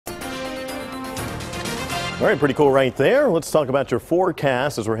All right, pretty cool right there. Let's talk about your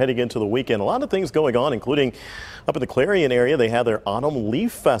forecast as we're heading into the weekend. A lot of things going on, including up in the Clarion area. They have their Autumn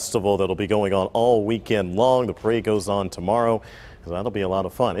Leaf Festival that'll be going on all weekend long. The parade goes on tomorrow. So that'll be a lot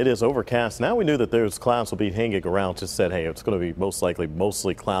of fun. It is overcast. Now we knew that those clouds will be hanging around. Just said, hey, it's going to be most likely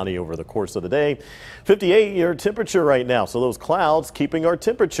mostly cloudy over the course of the day. 58 your temperature right now. So those clouds keeping our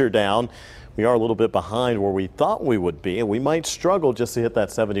temperature down. We are a little bit behind where we thought we would be, and we might struggle just to hit that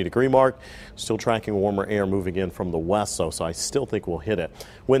 70-degree mark. Still tracking warmer air moving in from the west, so I still think we'll hit it.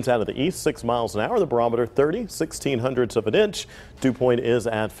 Winds out of the east, 6 miles an hour. The barometer 30, 16/100ths of an inch. Dew point is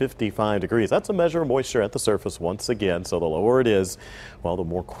at 55 degrees. That's a measure of moisture at the surface once again, so the lower it is, well, the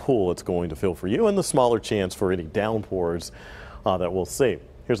more cool it's going to feel for you, and the smaller chance for any downpours that we'll see.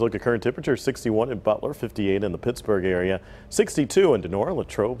 Here's a look at current temperature, 61 in Butler, 58 in the Pittsburgh area, 62 in Denora,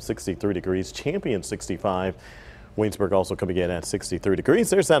 Latrobe, 63 degrees, Champion 65. Waynesburg also coming in at 63 degrees.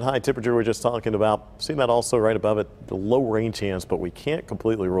 There's that high temperature we're just talking about. See that also right above it, the low rain chance, but we can't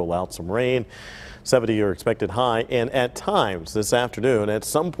completely rule out some rain. 70 your expected high, and at times this afternoon, at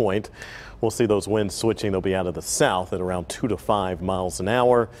some point, we'll see those winds switching. They'll be out of the south at around 2 to 5 miles an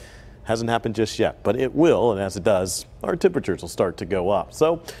hour. Hasn't happened just yet, but it will, and as it does, our temperatures will start to go up.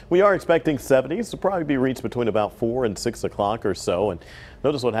 So we are expecting 70s to probably be reached between about 4 and 6 o'clock or so. And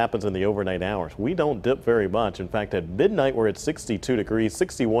notice what happens in the overnight hours. We don't dip very much. In fact, at midnight, we're at 62 degrees,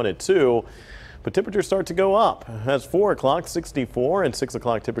 61 at 2. But temperatures start to go up. As 4 o'clock, 64, and 6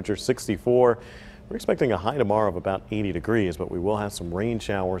 o'clock temperature 64. We're expecting a high tomorrow of about 80 degrees, but we will have some rain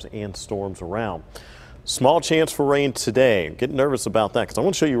showers and storms around. Small chance for rain today. I'm getting nervous about that because I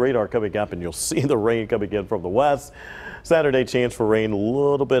want to show you radar coming up and you'll see the rain coming in from the west. Saturday chance for rain a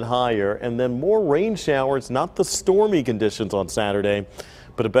little bit higher, and then more rain showers, not the stormy conditions on Saturday,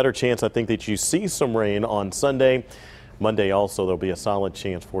 but a better chance I think that you see some rain on Sunday. Monday also there'll be a solid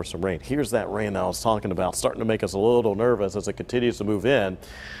chance for some rain. Here's that rain that I was talking about, starting to make us a little nervous as it continues to move in.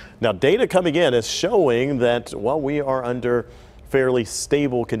 Now data coming in is showing that while we are under fairly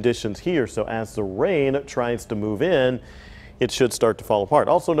stable conditions here, so as the rain tries to move in, it should start to fall apart.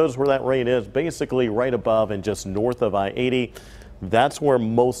 Also notice where that rain is, basically right above and just north of I-80. That's where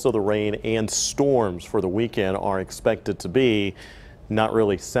most of the rain and storms for the weekend are expected to be, not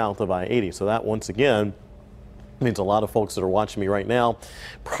really south of I-80. So that once again means a lot of folks that are watching me right now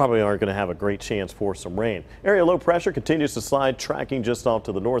probably aren't going to have a great chance for some rain. Area low pressure continues to slide, tracking just off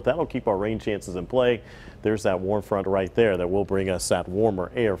to the north. That'll keep our rain chances in play. There's that warm front right there that will bring us that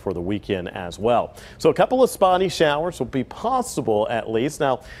warmer air for the weekend as well. So a couple of spotty showers will be possible at least.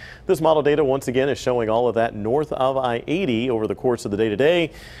 Now, this model data once again is showing all of that north of I-80 over the course of the day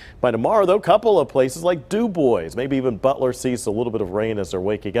today. By tomorrow, though, a couple of places like Du Bois, maybe even Butler sees a little bit of rain as they're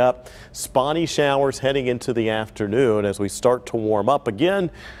waking up. Spotty showers heading into the afternoon as we start to warm up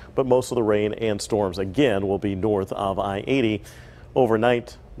again, but most of the rain and storms again will be north of I-80.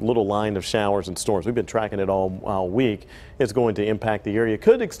 Overnight, little line of showers and storms. We've been tracking it all week. It's going to impact the area.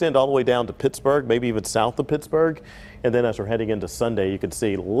 Could extend all the way down to Pittsburgh, maybe even south of Pittsburgh. And then as we're heading into Sunday, you can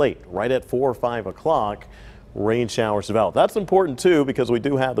see late, right at 4 or 5 o'clock, rain showers develop. That's important too because we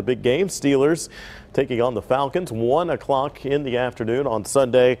do have the big game. Steelers taking on the Falcons, 1 o'clock in the afternoon on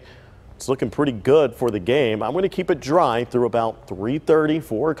Sunday. It's looking pretty good for the game. I'm going to keep it dry through about 3:30,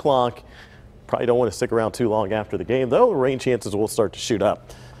 4 o'clock. Probably don't want to stick around too long after the game, though. Rain chances will start to shoot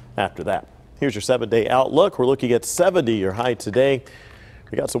up after that. Here's your 7-day outlook. We're looking at 70 your high today.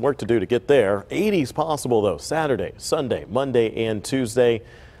 We got some work to do to get there. 80s possible, though, Saturday, Sunday, Monday, and Tuesday.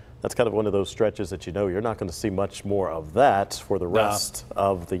 That's kind of one of those stretches that you know you're not going to see much more of that for the rest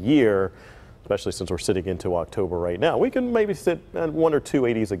of the year, especially since we're sitting into October right now. We can maybe sit at 1 or 2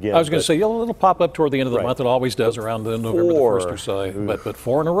 80s again. I was going to say, it'll pop up toward the end of the month. It always does around the November the 1st or so. But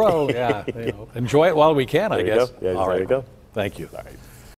 4 in a row, yeah. Enjoy it while we can, I guess. Yeah, there you go. Thank you. All right.